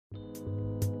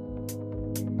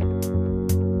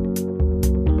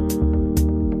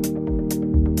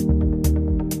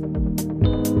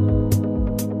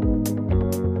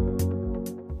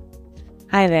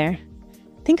Hi there.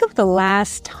 Think of the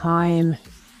last time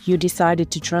you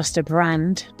decided to trust a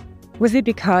brand. Was it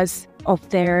because of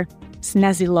their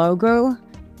snazzy logo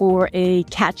or a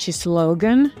catchy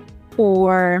slogan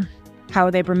or how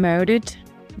they promoted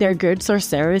their goods or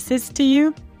services to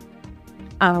you?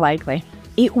 Unlikely.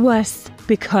 It was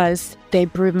because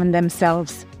they've proven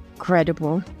themselves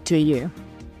credible to you.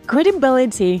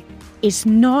 Credibility is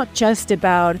not just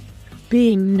about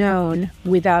being known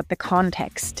without the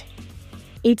context.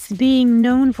 It's being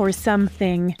known for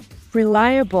something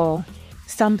reliable,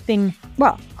 something,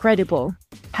 credible.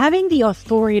 Having the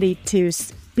authority to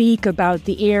speak about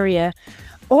the area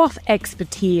of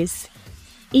expertise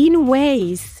in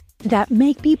ways that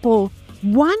make people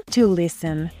want to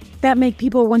listen, that make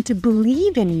people want to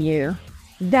believe in you,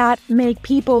 that make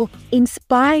people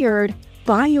inspired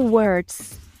by your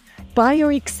words, by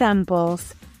your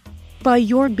examples, by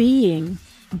your being,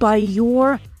 by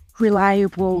your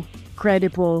reliable,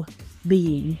 credible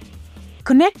being.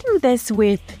 Connecting this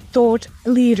with thought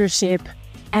leadership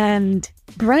and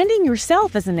branding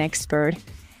yourself as an expert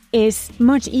is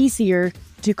much easier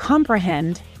to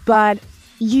comprehend, but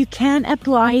you can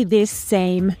apply this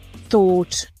same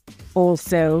thought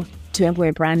also to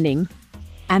employer branding.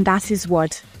 And that is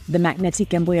what the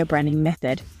magnetic employer branding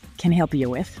method can help you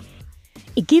with.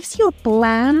 It gives you a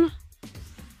plan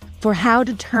for how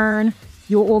to turn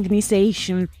your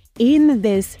organization in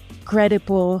this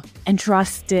credible and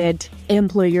trusted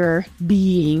employer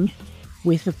being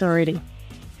with authority.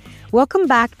 Welcome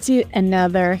back to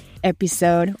another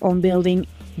episode on Building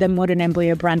the Modern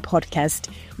Employer Brand podcast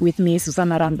with me,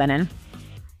 Susanna Rantanen.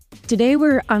 Today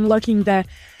we're unlocking I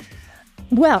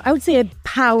would say a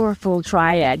powerful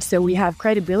triad. So we have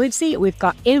credibility, we've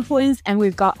got influence, and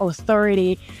we've got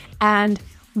authority, and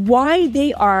why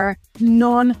they are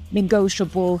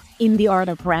non-negotiable in the art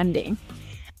of branding.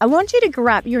 I want you to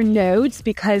grab your notes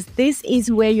because this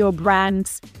is where your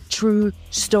brand's true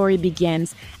story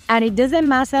begins. And it doesn't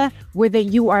matter whether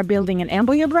you are building an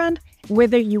employer brand,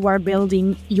 whether you are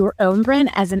building your own brand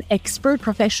as an expert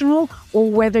professional, or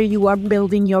whether you are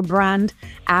building your brand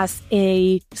as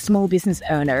a small business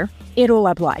owner. It all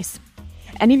applies.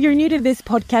 And if you're new to this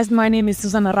podcast, my name is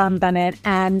Susanna Rantanen,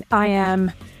 and I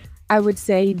am, I would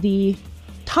say, the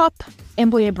top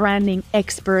employer branding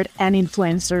expert and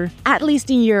influencer, at least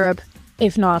in Europe,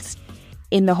 if not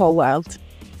in the whole world.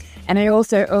 And I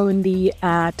also own the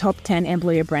top 10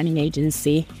 employer branding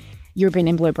agency, European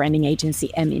employer branding agency,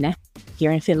 Emine,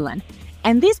 here in Finland.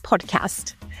 And this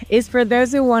podcast is for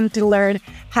those who want to learn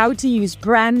how to use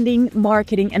branding,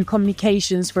 marketing, and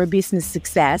communications for business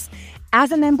success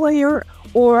as an employer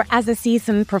or as a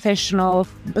seasoned professional,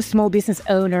 a small business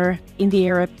owner in the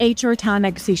area of HR, talent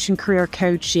acquisition, career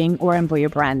coaching, or employer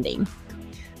branding.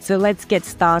 So let's get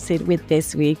started with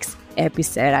this week's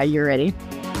episode. Are you ready?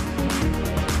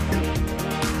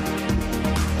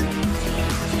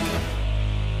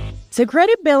 So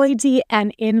credibility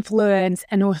and influence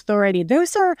and authority,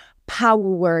 those are power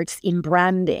words in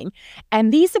branding.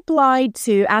 And these apply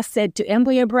to, as said, to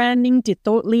employer branding, to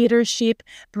thought leadership,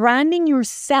 branding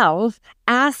yourself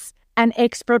as an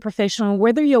expert professional,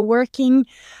 whether you're working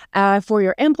for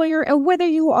your employer or whether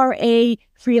you are a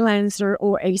freelancer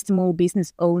or a small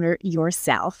business owner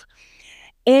yourself.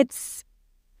 It's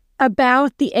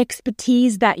about the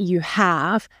expertise that you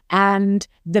have and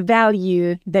the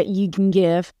value that you can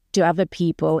give to other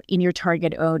people in your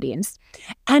target audience.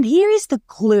 And here is the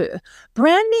clue.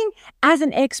 Branding as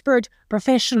an expert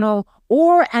professional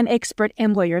or an expert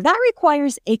employer, that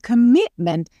requires a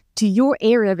commitment to your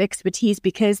area of expertise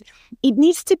because it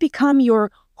needs to become your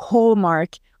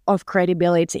hallmark of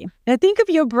credibility. Now think of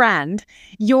your brand,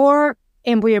 your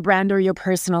employer brand or your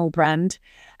personal brand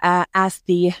as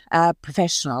the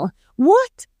professional.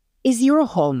 What is your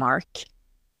hallmark?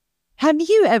 Have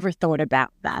you ever thought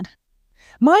about that?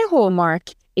 My hallmark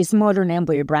is modern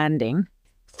employer branding.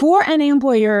 For an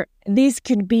employer, this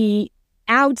could be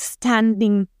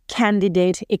outstanding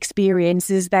candidate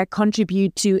experiences that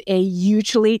contribute to a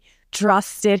hugely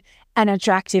trusted and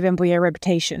attractive employer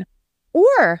reputation.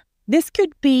 Or this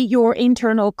could be your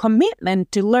internal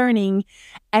commitment to learning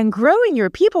and growing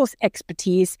your people's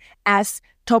expertise as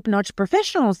top-notch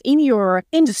professionals in your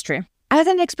industry. As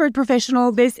an expert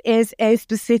professional, this is a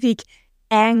specific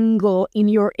angle in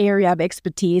your area of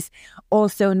expertise,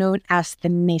 also known as the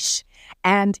niche.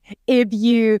 And if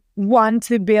you want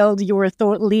to build your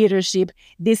thought leadership,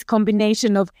 this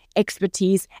combination of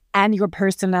expertise and your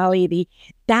personality,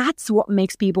 that's what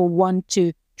makes people want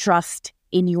to trust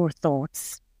in your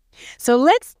thoughts. So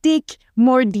let's dig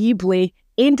more deeply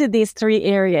into these three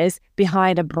areas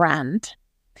behind a brand.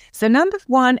 So number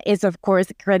one is, of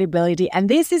course, credibility. And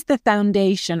this is the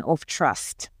foundation of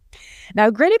trust. Now,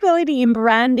 credibility in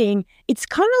branding, it's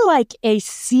kind of like a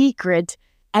secret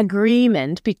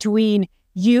agreement between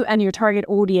you and your target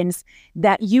audience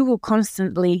that you will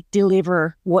constantly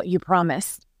deliver what you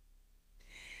promise.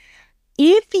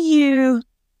 If you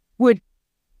would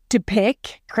to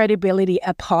pick credibility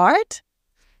apart,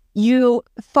 you'll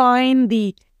find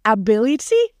the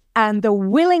ability and the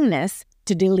willingness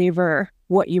to deliver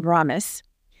what you promise.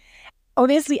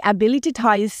 Obviously, ability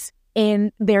ties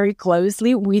in very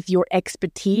closely with your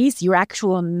expertise, your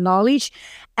actual knowledge,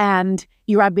 and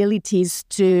your abilities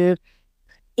to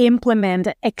implement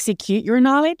and execute your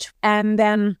knowledge. And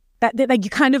then that you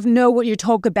kind of know what you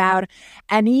talk about.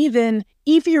 And even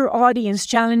if your audience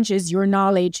challenges your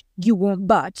knowledge, you won't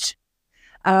budge.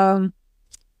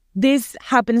 This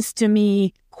happens to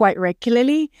me quite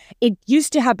regularly. It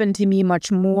used to happen to me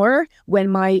much more when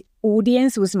my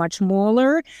audience was much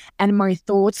smaller and my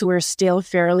thoughts were still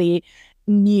fairly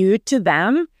new to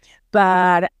them.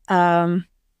 But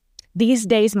these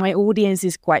days, my audience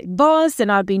is quite vast,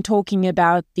 and I've been talking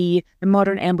about the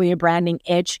modern employer branding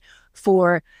edge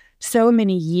for so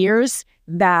many years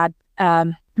that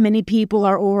many people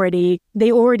already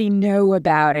know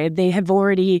about it. They have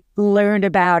already learned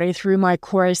about it through my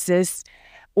courses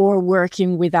or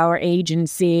working with our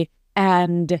agency,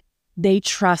 and they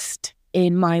trust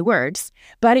in my words.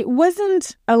 But it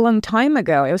wasn't a long time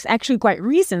ago. It was actually quite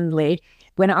recently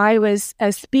when I was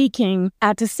speaking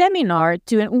at a seminar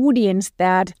to an audience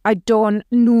that I don't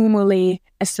normally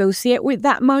associate with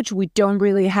that much. We don't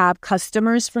really have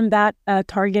customers from that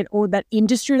target or that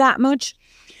industry that much.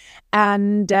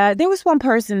 And there was one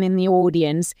person in the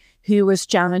audience who was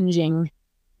challenging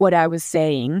what I was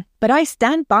saying. But I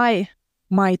stand by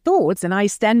my thoughts, and I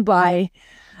stood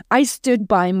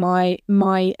by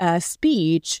my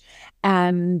speech,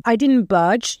 and I didn't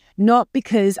budge, not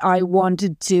because I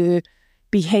wanted to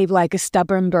behave like a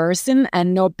stubborn person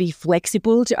and not be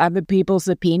flexible to other people's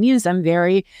opinions. I'm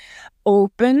very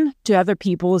open to other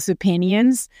people's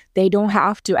opinions. They don't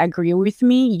have to agree with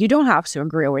me. You don't have to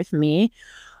agree with me.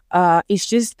 It's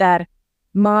just that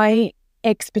my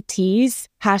expertise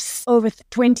has over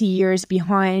 20 years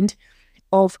behind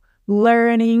of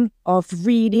learning, of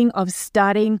reading, of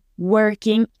studying,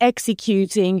 working,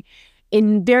 executing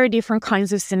in very different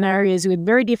kinds of scenarios with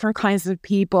very different kinds of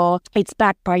people. It's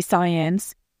backed by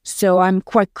science. So I'm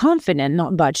quite confident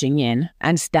not budging in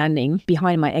and standing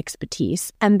behind my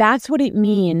expertise. And that's what it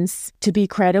means to be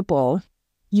credible.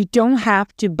 You don't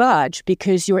have to budge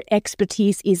because your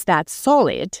expertise is that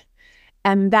solid,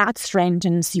 and that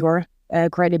strengthens your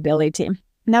credibility.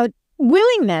 Now,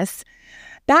 willingness,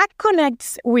 that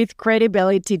connects with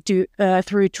credibility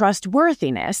through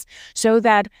trustworthiness, so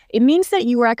that it means that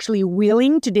you are actually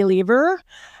willing to deliver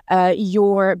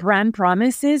your brand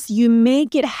promises. You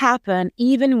make it happen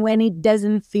even when it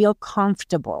doesn't feel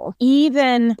comfortable,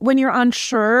 even when you're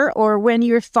unsure or when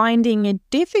you're finding it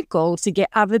difficult to get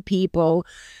other people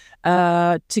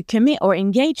to commit or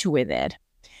engage with it.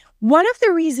 One of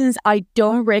the reasons I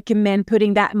don't recommend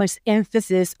putting that much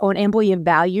emphasis on employee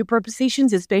value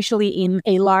propositions, especially in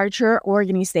a larger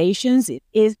organizations,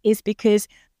 is because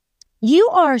you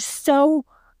are so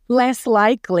less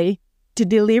likely to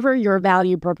deliver your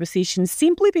value proposition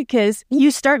simply because you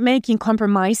start making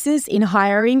compromises in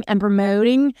hiring and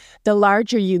promoting the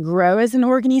larger you grow as an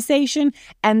organization.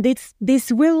 And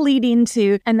this will lead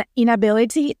into an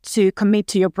inability to commit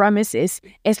to your promises,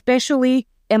 especially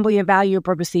employee value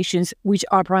propositions, which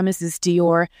are promises to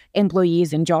your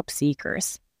employees and job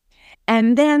seekers.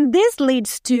 And then this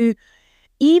leads to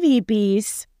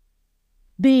EVPs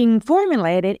being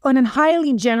formulated on a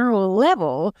highly general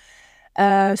level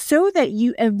so that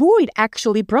you avoid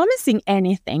actually promising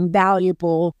anything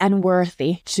valuable and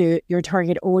worthy to your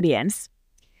target audience.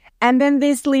 And then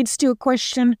this leads to a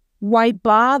question, why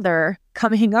bother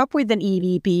coming up with an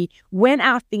EVP when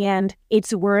at the end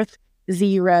it's worth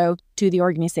zero to the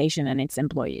organization and its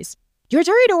employees? Your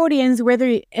target audience,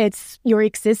 whether it's your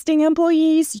existing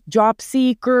employees, job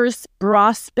seekers,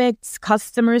 prospects,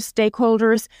 customers,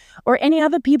 stakeholders, or any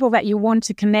other people that you want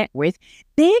to connect with,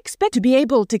 they expect to be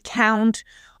able to count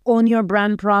on your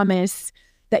brand promise,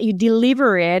 that you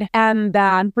deliver it, and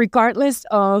that regardless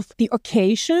of the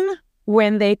occasion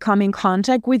when they come in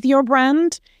contact with your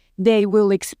brand, they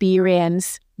will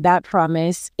experience that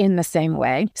promise in the same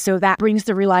way. So that brings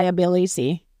the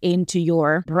reliability into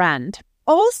your brand.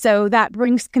 Also, that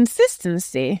brings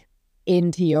consistency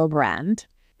into your brand.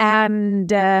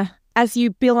 And as you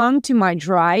belong to my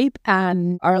tribe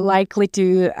and are likely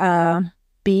to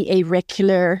be a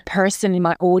regular person in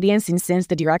my audience in the sense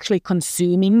that you're actually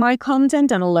consuming my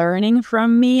content and learning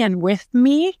from me and with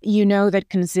me, you know that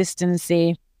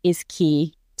consistency is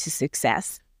key to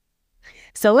success.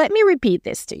 So let me repeat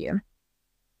this to you.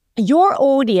 Your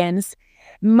audience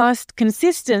must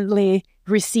consistently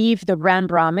receive the brand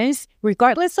promise,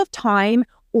 regardless of time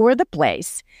or the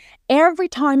place. Every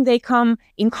time they come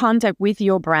in contact with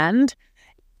your brand,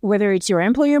 whether it's your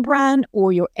employer brand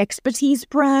or your expertise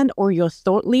brand or your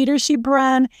thought leadership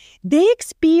brand, they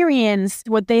experience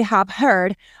what they have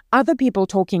heard other people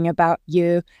talking about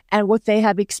you and what they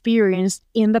have experienced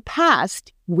in the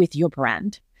past with your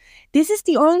brand. This is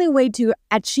the only way to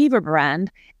achieve a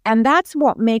brand, and that's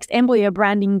what makes employer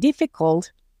branding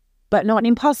difficult, but not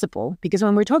impossible. Because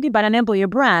when we're talking about an employer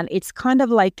brand, it's kind of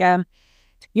like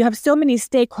you have so many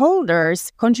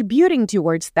stakeholders contributing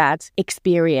towards that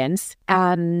experience,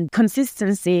 and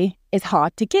consistency is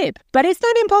hard to keep. But it's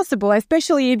not impossible,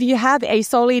 especially if you have a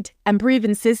solid and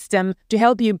proven system to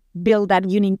help you build that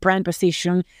unique brand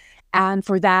position. And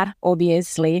for that,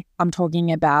 obviously, I'm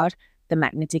talking about the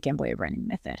magnetic employer branding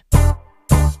method.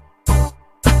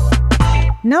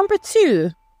 Number 2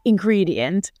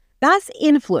 ingredient, that's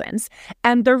influence.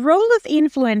 And the role of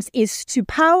influence is to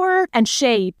power and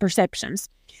shape perceptions.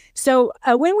 So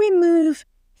when we move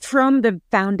from the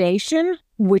foundation,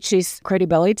 which is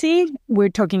credibility, we're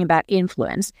talking about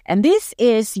influence. And this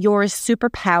is your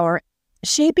superpower,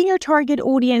 shaping your target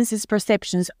audience's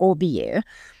perceptions of you.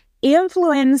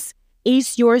 Influence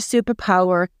is your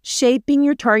superpower, shaping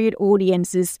your target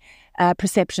audience's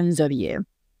perceptions of you.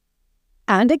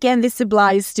 And again, this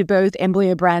applies to both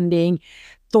employer branding,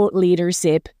 thought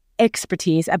leadership,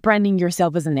 expertise, branding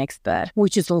yourself as an expert,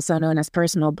 which is also known as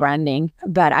personal branding.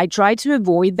 But I try to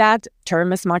avoid that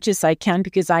term as much as I can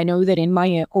because I know that in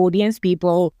my audience,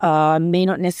 people may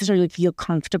not necessarily feel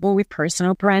comfortable with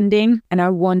personal branding. And I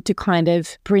want to kind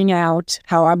of bring out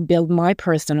how I build my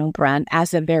personal brand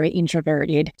as a very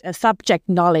introverted, subject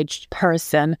knowledge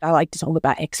person. I like to talk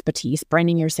about expertise,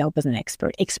 branding yourself as an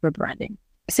expert branding.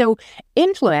 So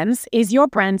influence is your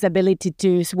brand's ability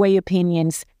to sway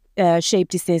opinions, shape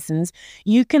decisions.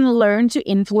 You can learn to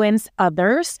influence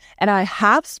others. And I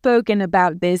have spoken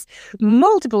about this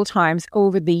multiple times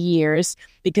over the years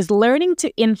because learning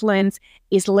to influence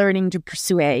is learning to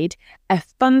persuade, a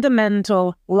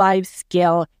fundamental life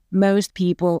skill most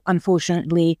people,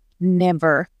 unfortunately,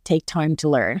 never take time to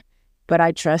learn. But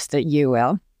I trust that you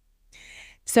will.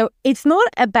 So it's not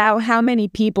about how many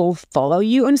people follow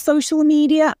you on social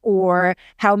media or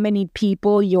how many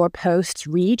people your posts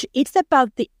reach. It's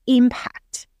about the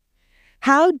impact.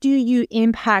 How do you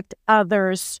impact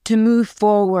others to move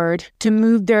forward, to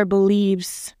move their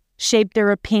beliefs, shape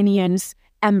their opinions,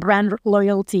 and brand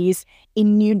loyalties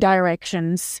in new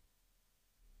directions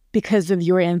because of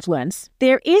your influence?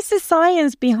 There is a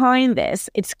science behind this.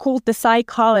 It's called the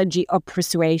psychology of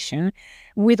persuasion,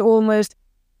 with almost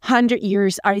 100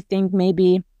 years, I think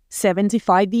maybe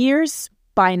 75 years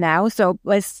by now. So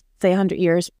let's say 100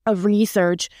 years of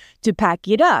research to back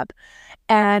it up.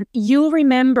 And you'll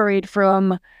remember it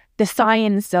from the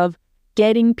science of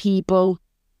getting people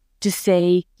to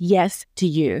say yes to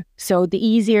you. So the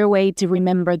easier way to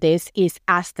remember this is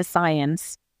as the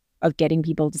science of getting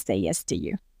people to say yes to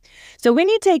you. So when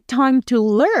you take time to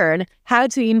learn how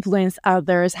to influence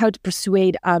others, how to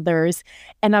persuade others,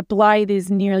 and apply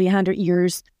this nearly 100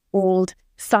 years old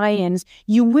science,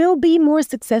 you will be more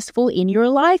successful in your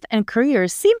life and career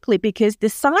simply because the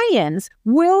science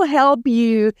will help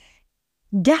you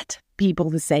get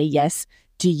people to say yes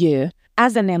to you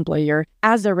as an employer,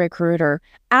 as a recruiter,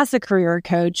 as a career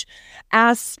coach,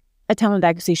 as a talent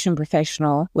acquisition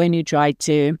professional when you try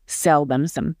to sell them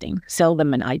something, sell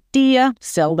them an idea,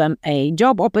 sell them a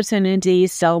job opportunity,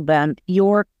 sell them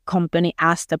your company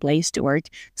as the place to work,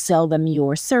 sell them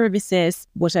your services,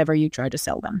 whatever you try to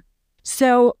sell them.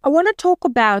 So I want to talk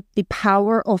about the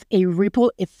power of a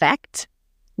ripple effect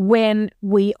when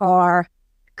we are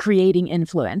creating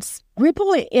influence.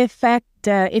 Ripple effect,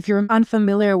 if you're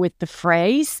unfamiliar with the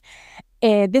phrase,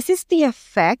 this is the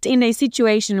effect in a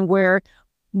situation where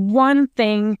one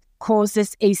thing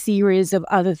causes a series of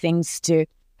other things to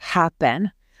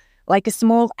happen. Like a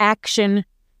small action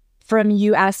from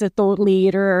you as a thought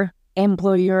leader,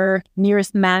 employer,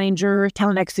 nearest manager,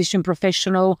 talent acquisition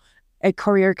professional, a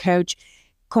career coach,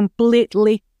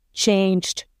 completely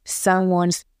changed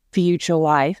someone's future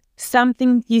life.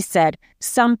 Something you said,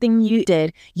 something you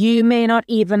did, you may not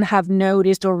even have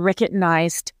noticed or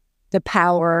recognized the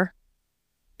power,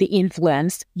 the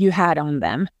influence you had on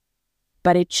them,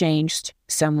 but it changed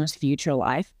someone's future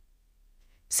life.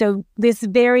 So this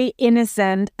very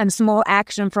innocent and small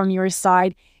action from your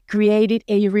side created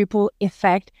a ripple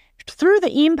effect through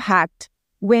the impact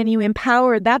when you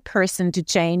empower that person to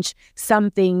change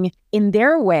something in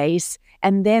their ways,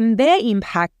 and then they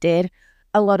impacted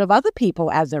a lot of other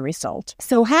people as a result.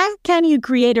 So how can you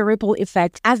create a ripple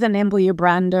effect as an employer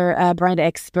brander, a brand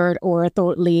expert, or a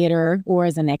thought leader, or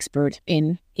as an expert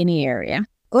in any area?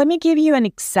 Let me give you an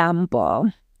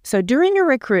example. So during a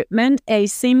recruitment, a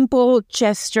simple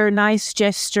gesture, nice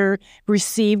gesture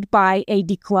received by a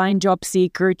declined job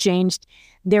seeker changed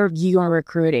their view on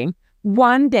recruiting.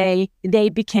 One day, they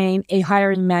became a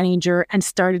hiring manager and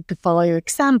started to follow your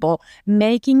example,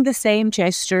 making the same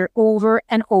gesture over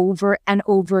and over and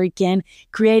over again,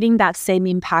 creating that same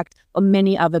impact on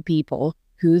many other people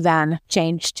who then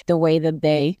changed the way that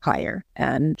they hire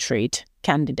and treat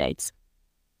candidates.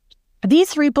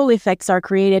 These ripple effects are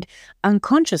created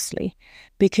unconsciously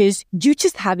because you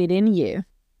just have it in you,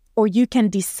 or you can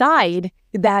decide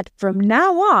that from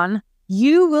now on,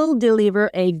 you will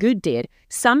deliver a good deed,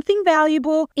 something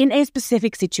valuable in a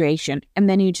specific situation, and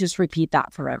then you just repeat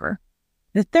that forever.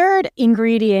 The third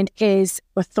ingredient is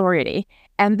authority,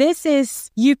 and this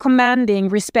is you commanding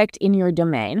respect in your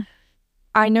domain.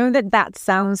 I know that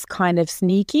sounds kind of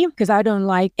sneaky because I don't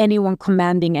like anyone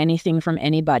commanding anything from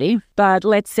anybody, but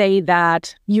let's say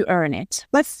that you earn it.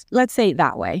 Let's say it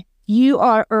that way. You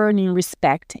are earning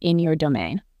respect in your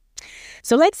domain.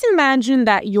 So let's imagine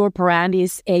that your brand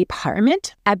is a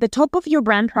pyramid. At the top of your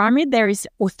brand pyramid, there is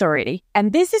authority.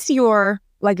 And this is your,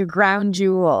 like a ground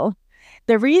jewel.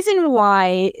 The reason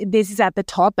why this is at the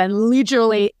top and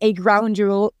literally a ground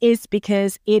jewel is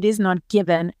because it is not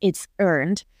given, it's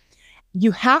earned.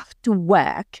 You have to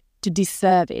work to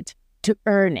deserve it, to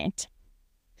earn it.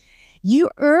 You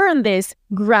earn this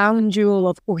ground jewel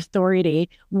of authority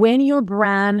when your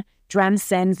brand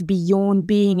transcends beyond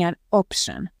being an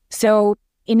option. So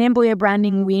in employer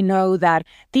branding, we know that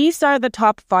these are the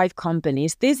top 5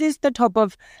 companies. This is the top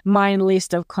of mind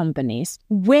list of companies.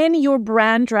 When your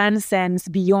brand transcends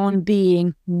beyond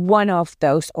being one of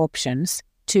those options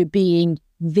to being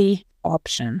the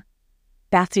option,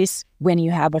 that is when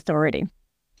you have authority.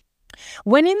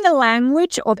 When in the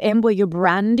language of employer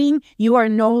branding, you are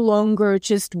no longer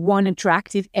just one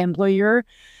attractive employer,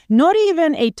 not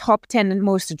even a top 10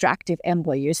 most attractive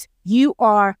employers. You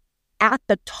are at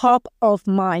the top of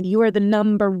mind. You are the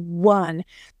number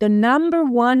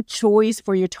one choice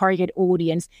for your target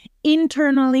audience,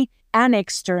 internally and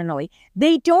externally.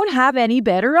 They don't have any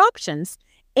better options.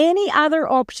 Any other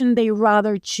option they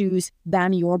rather choose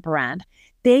than your brand.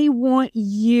 They want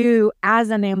you as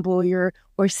an employer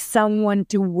or someone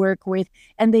to work with,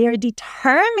 and they are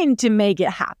determined to make it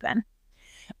happen.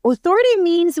 Authority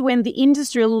means when the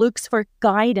industry looks for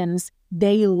guidance,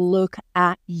 they look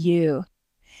at you.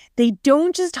 They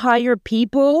don't just hire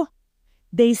people,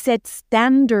 they set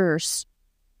standards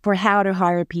for how to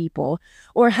hire people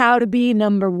or how to be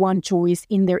number one choice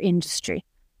in their industry.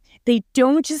 They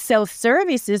don't just sell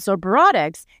services or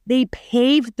products, they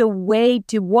pave the way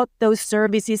to what those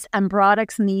services and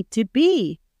products need to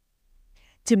be.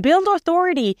 To build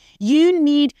authority, you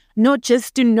need not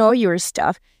just to know your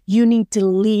stuff, you need to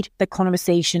lead the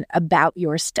conversation about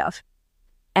your stuff.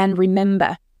 And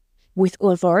remember, with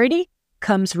authority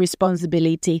comes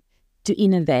responsibility to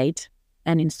innovate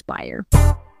and inspire.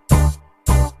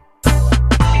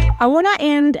 I want to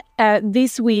end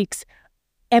this week's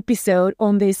episode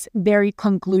on this very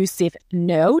conclusive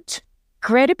note.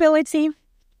 Credibility,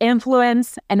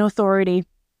 influence, and authority,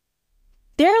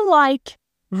 they're like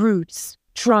roots,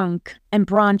 trunk, and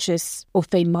branches of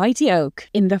a mighty oak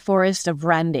in the forest of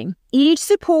branding, each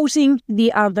supporting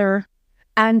the other,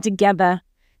 and together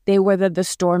they weather the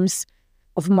storms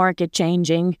of market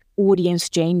changing, audience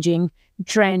changing,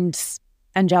 trends,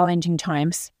 and challenging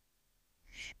times.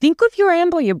 Think of your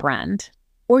employer brand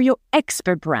or your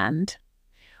expert brand.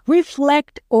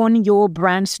 Reflect on your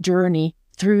brand's journey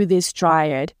through this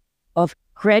triad of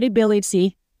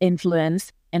credibility,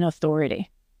 influence, and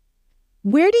authority.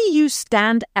 Where do you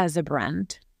stand as a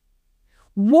brand?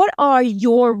 What are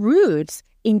your roots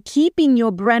in keeping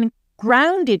your brand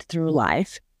grounded through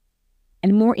life?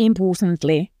 And more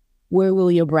importantly, where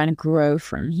will your brand grow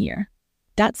from here?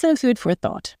 That's some food for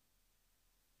thought.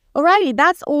 Alrighty,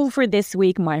 that's all for this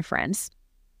week, my friends.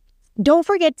 Don't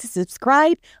forget to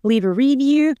subscribe, leave a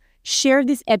review, share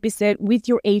this episode with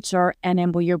your HR and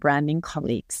employer branding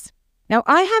colleagues. Now,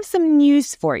 I have some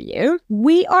news for you.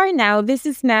 This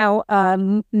is now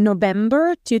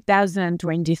November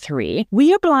 2023.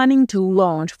 We are planning to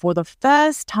launch for the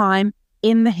first time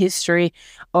in the history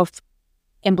of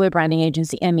employer branding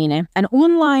agency Emine, an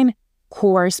online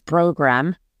course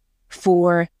program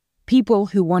for people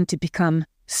who want to become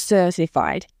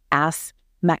certified as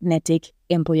magnetic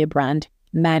employer brand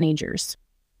managers.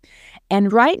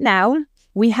 And right now,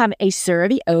 we have a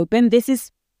survey open. This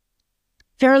is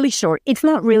fairly short. It's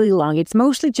not really long. It's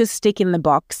mostly just stick in the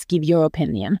box, give your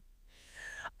opinion.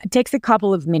 It takes a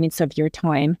couple of minutes of your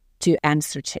time to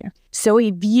answer to. So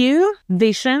if you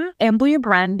vision employer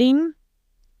branding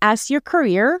as your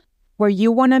career, where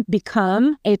you want to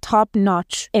become a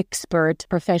top-notch expert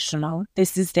professional,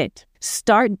 this is it.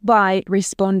 Start by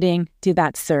responding to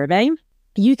that survey.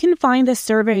 You can find the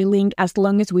survey link as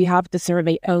long as we have the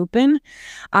survey open.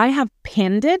 I have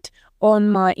pinned it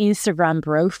on my Instagram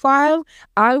profile.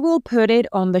 I will put it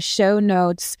on the show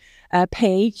notes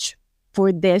page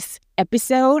for this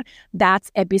episode.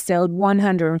 That's episode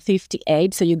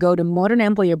 158. So you go to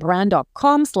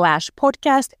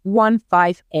modernemployerbrand.com/podcast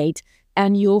 158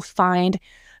 and you'll find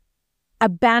a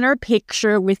banner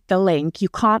picture with the link. You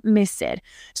can't miss it.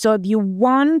 So if you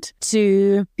want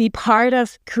to be part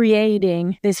of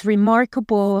creating this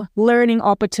remarkable learning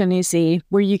opportunity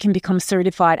where you can become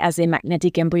certified as a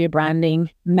magnetic employer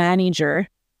branding manager,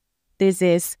 this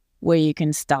is where you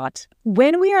can start.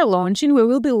 When we are launching, we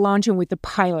will be launching with the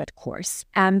pilot course,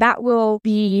 and that will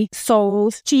be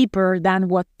sold cheaper than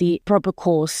what the proper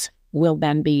course will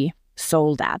then be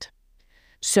sold at.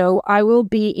 So I will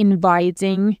be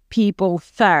inviting people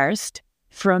first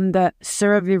from the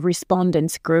survey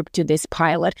respondents group to this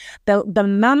pilot. The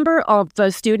number of the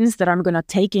students that I'm going to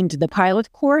take into the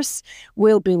pilot course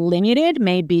will be limited,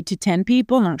 maybe to 10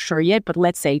 people, not sure yet, but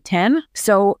let's say 10.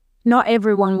 So not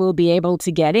everyone will be able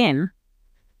to get in.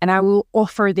 And I will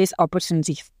offer this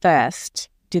opportunity first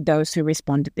to those who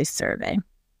respond to this survey.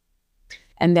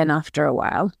 And then after a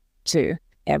while to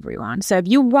everyone. So if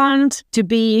you want to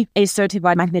be a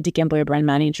certified magnetic employer brand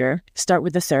manager, start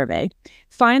with the survey.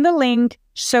 Find the link,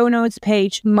 show notes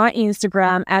page, my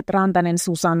Instagram @Rantanen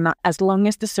Susanna. As long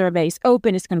as the survey is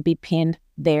open, it's going to be pinned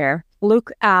there.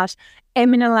 Look at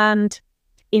Eminaland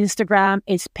Instagram,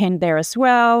 it's pinned there as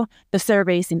well. The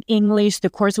survey is in English.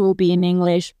 The course will be in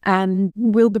English. And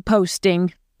we'll be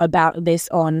posting about this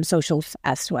on socials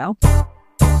as well.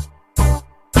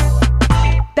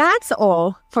 That's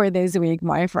all for this week,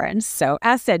 my friends. So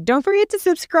as said, don't forget to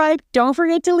subscribe. Don't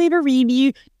forget to leave a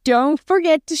review. Don't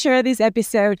forget to share this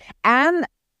episode and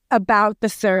about the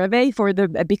survey for the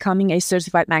becoming a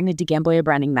certified magnetic employer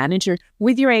branding manager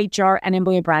with your HR and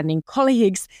employer branding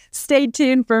colleagues. Stay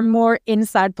tuned for more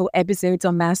insightful episodes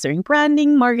on mastering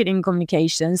branding, marketing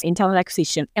communications, talent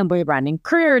acquisition, employer branding,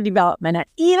 career development, and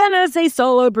even as a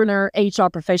solopreneur HR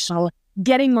professional,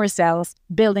 getting more sales,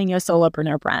 building your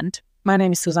solopreneur brand. My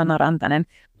name is Susanna Rantanen.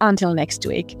 Until next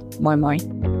week, moi moi.